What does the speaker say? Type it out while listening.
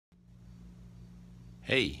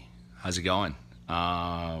Hey, how's it going?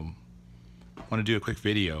 Want to do a quick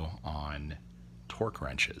video on torque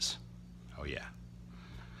wrenches. Oh yeah.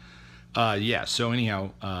 So anyhow,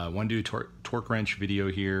 want to do a torque wrench video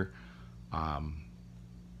here.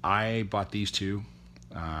 I bought these two.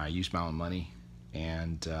 I used my own money,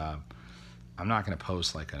 and I'm not going to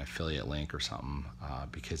post like an affiliate link or something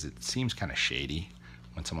because it seems kind of shady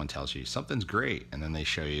when someone tells you something's great and then they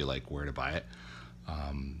show you like where to buy it.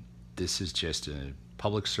 This is just a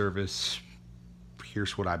public service.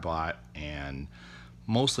 Here's what I bought, and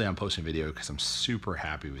mostly I'm posting video because I'm super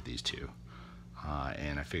happy with these two,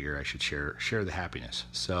 and I figure I should share the happiness.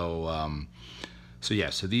 So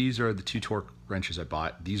these are the two torque wrenches I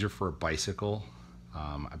bought. These are for a bicycle.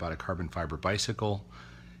 I bought a carbon fiber bicycle.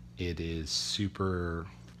 It is super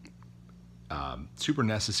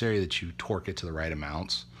necessary that you torque it to the right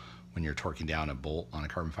amounts when you're torquing down a bolt on a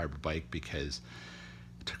carbon fiber bike, because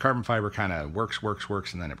carbon fiber kind of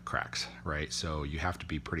works, and then it cracks, right? So you have to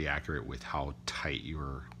be pretty accurate with how tight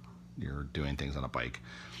you're doing things on a bike.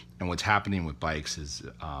 And what's happening with bikes is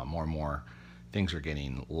more and more things are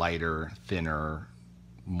getting lighter, thinner,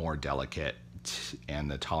 more delicate, and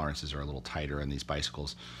the tolerances are a little tighter in these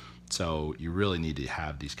bicycles. So you really need to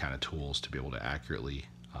have these kind of tools to be able to accurately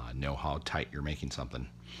know how tight you're making something.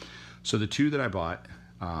 So the two that I bought,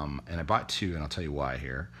 and I bought two, and I'll tell you why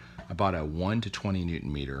here. I bought a 1 to 20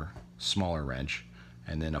 Newton meter smaller wrench,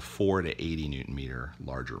 and then a 4 to 80 Newton meter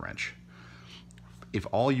larger wrench. If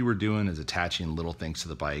all you were doing is attaching little things to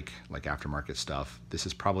the bike, like aftermarket stuff, this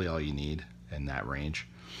is probably all you need in that range.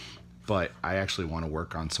 But I actually want to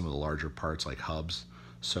work on some of the larger parts like hubs,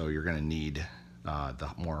 so you're going to need the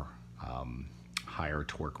more higher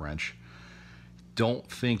torque wrench. Don't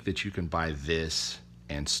think that you can buy this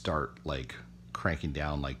and start like cranking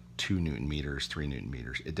down like 2 Newton meters, 3 Newton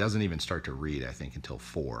meters. It doesn't even start to read, I think, until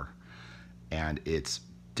 4. And it's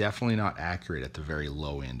definitely not accurate at the very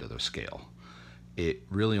low end of the scale. It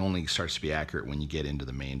really only starts to be accurate when you get into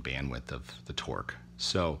the main bandwidth of the torque.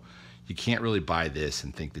 So you can't really buy this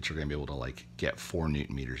and think that you're going to be able to like get 4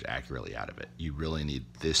 Newton meters accurately out of it. You really need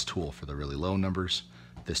this tool for the really low numbers,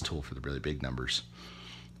 this tool for the really big numbers.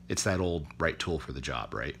 It's that old right tool for the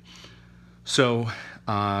job, right? So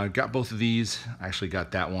got both of these. I actually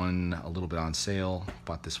got that one a little bit on sale.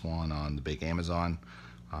 Bought this one on the big Amazon.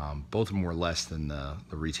 Both of them were less than the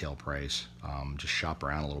retail price. Just shop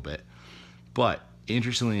around a little bit. But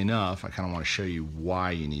interestingly enough, I kind of want to show you why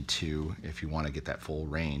you need two if you want to get that full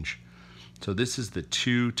range. So this is the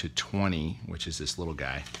 2 to 20, which is this little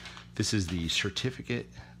guy. This is the certification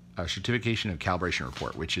of calibration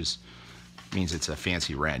report, which means it's a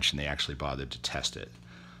fancy wrench, and they actually bothered to test it.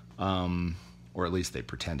 Or at least they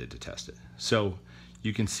pretended to test it. So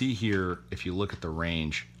you can see here, if you look at the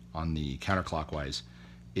range on the counterclockwise,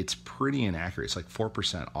 it's pretty inaccurate. It's like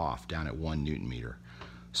 4% off down at 1 Newton meter.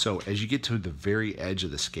 So as you get to the very edge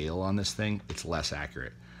of the scale on this thing, it's less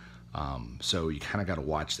accurate. So you kind of got to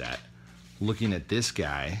watch that. Looking at this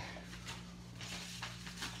guy,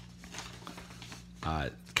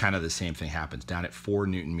 kind of the same thing happens. Down at 4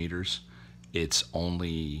 Newton meters, it's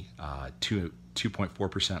only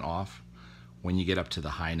 2.4% off. When you get up to the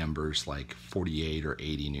high numbers like 48 or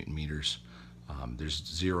 80 Newton meters, there's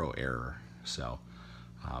zero error. So,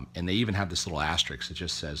 and they even have this little asterisk that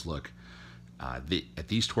just says, look, at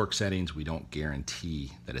these torque settings, we don't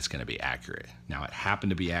guarantee that it's going to be accurate. Now, it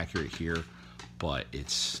happened to be accurate here, but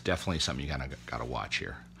it's definitely something you got to watch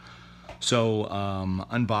here. So,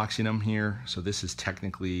 unboxing them here. So this is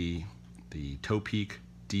technically the Topeak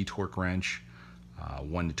D-TORQ wrench,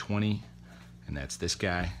 1 to 20. And that's this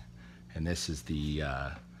guy. And this is the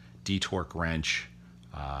D-TORQ wrench,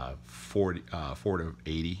 4 to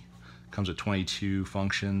 80. Comes with 22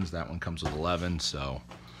 functions. That one comes with 11. So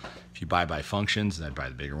if you buy by functions, I'd buy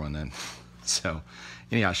the bigger one then. So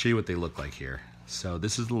anyhow, I'll show you what they look like here. So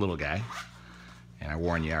this is the little guy. And I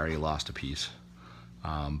warn you, I already lost a piece.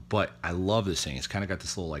 But I love this thing. It's kind of got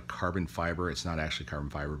this little like carbon fiber. It's not actually carbon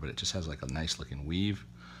fiber, but it just has like a nice looking weave.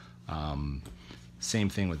 Same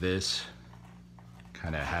thing with this.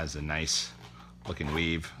 Kind of has a nice looking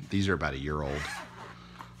weave. These are about a year old.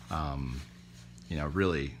 You know,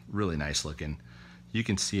 really nice looking. You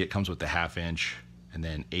can see it comes with the 1/2 inch, and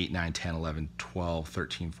then 8, 9, 10, 11, 12,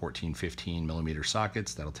 13, 14, 15 millimeter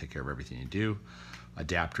sockets. That'll take care of everything you do.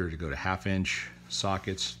 Adapter to go to 1/2 inch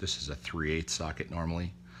sockets. This is a 3/8 socket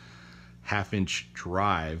normally. 1/2 inch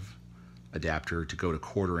drive adapter to go to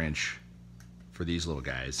 1/4 inch for these little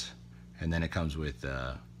guys. And then it comes with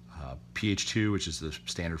PH2, which is the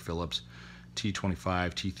standard Phillips,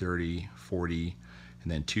 T25, T30, 40,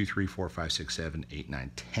 and then 2, 3, 4, 5, 6, 7, 8,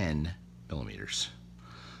 9, 10 millimeters.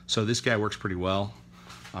 So this guy works pretty well.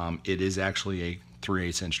 It is actually a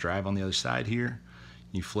 3/8 inch drive on the other side here.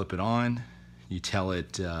 You flip it on, you tell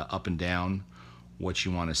it up and down what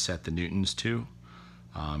you want to set the newtons to.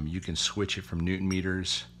 You can switch it from newton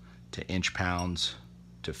meters to inch pounds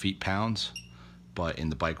to feet pounds, but in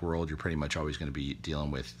the bike world you're pretty much always going to be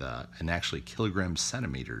dealing with and actually kilogram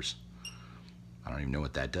centimeters. I don't even know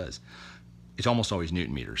what that does. It's almost always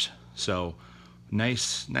newton meters. So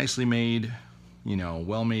nicely made, you know,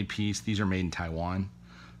 well-made piece. These are made in Taiwan,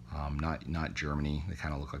 not Germany. They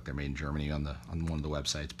kind of look like they're made in Germany on one of the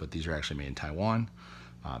websites, but these are actually made in Taiwan.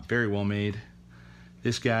 Very well made.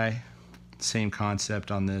 This guy, same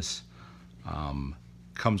concept on this.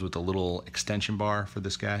 Comes with a little extension bar for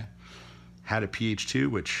this guy. Had a PH2,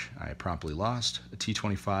 which I promptly lost. A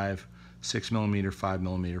T25, 6mm,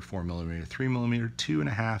 5mm, 4mm, 3mm,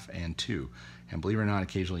 2.5, and 2. And believe it or not,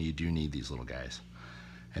 occasionally you do need these little guys.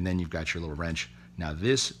 And then you've got your little wrench. Now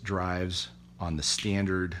this drives on the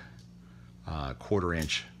standard 1/4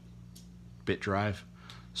 inch bit drive.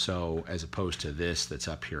 So as opposed to this that's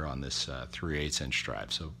up here on this 3/8 inch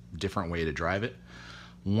drive. So different way to drive it.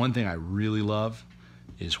 One thing I really love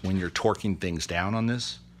is when you're torquing things down on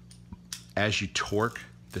this, as you torque,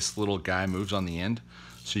 this little guy moves on the end,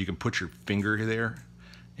 so you can put your finger there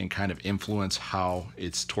and kind of influence how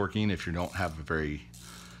it's torquing if you don't have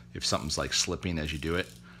if something's like slipping as you do it.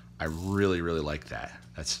 I really like that.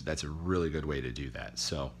 That's a really good way to do that.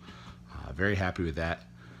 So very happy with that.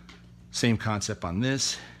 Same concept on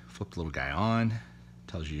this. Flip the little guy on,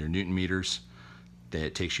 tells you your newton meters.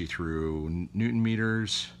 That takes you through newton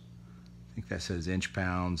meters. I think that says inch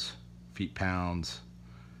pounds, feet pounds,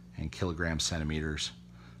 and kilogram centimeters.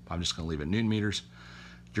 I'm just going to leave it newton meters.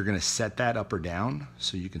 You're going to set that up or down,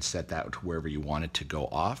 so you can set that to wherever you want it to go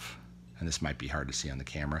off. And this might be hard to see on the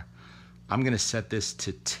camera. I'm going to set this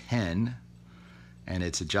to 10, and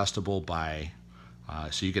it's adjustable by,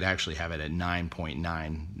 so you could actually have it at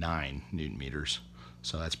 9.99 newton meters.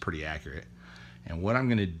 So that's pretty accurate. And what I'm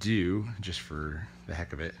going to do, just for the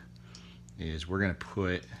heck of it, is we're going to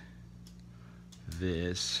put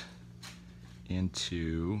this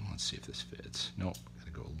into, let's see if this fits. Nope,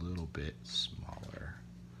 gotta go a little bit smaller.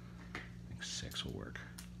 I think 6 will work.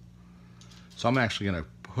 So I'm actually gonna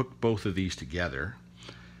hook both of these together.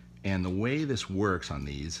 And the way this works on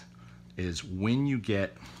these is when you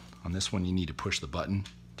get, on this one you need to push the button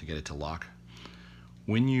to get it to lock.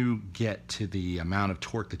 When you get to the amount of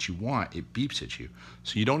torque that you want, it beeps at you.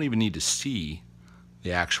 So you don't even need to see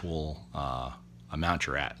the actual amount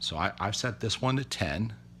you're at. So I've set this one to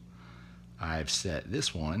 10. I've set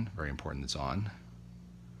this one, very important that's on,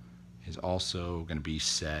 is also going to be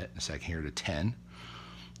set a second here to 10.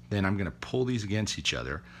 Then I'm going to pull these against each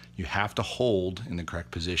other. You have to hold in the correct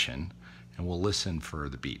position, and we'll listen for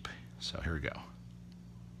the beep. So here we go.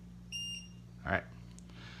 All right.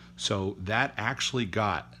 So that actually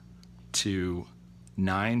got to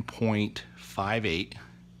 9.58,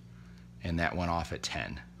 and that went off at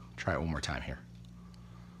 10. Try it one more time here.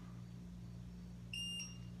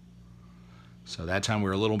 So that time we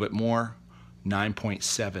were a little bit more,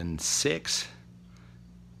 9.76,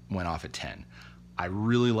 went off at 10. I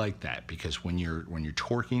really like that because when you're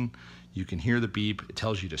torquing, you can hear the beep, it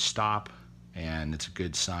tells you to stop, and it's a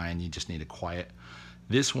good sign. You just need to quiet.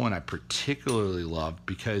 This one I particularly love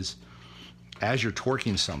because as you're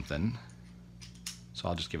torquing something, so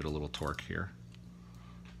I'll just give it a little torque here.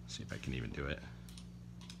 See if I can even do it.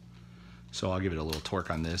 So I'll give it a little torque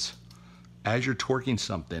on this. As you're torquing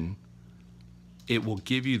something, it will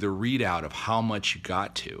give you the readout of how much you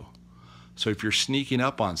got to. So if you're sneaking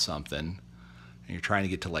up on something and you're trying to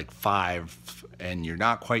get to like 5 and you're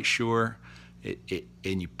not quite sure,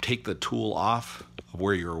 and you take the tool off of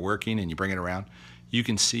where you were working and you bring it around, you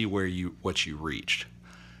can see what you reached.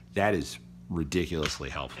 That is ridiculously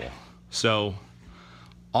helpful. So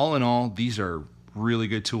all in all, these are really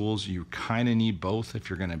good tools. You kind of need both if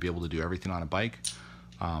you're going to be able to do everything on a bike.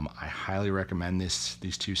 I highly recommend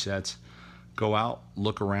these two sets. Go out,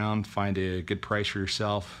 look around, find a good price for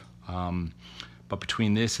yourself. But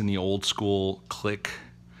between this and the old school click,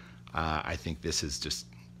 I think this is just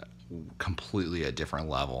completely a different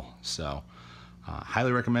level. So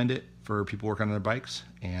highly recommend it for people working on their bikes,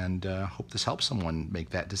 and hope this helps someone make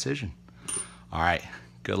that decision. All right,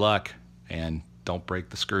 good luck, and don't break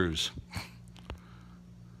the screws.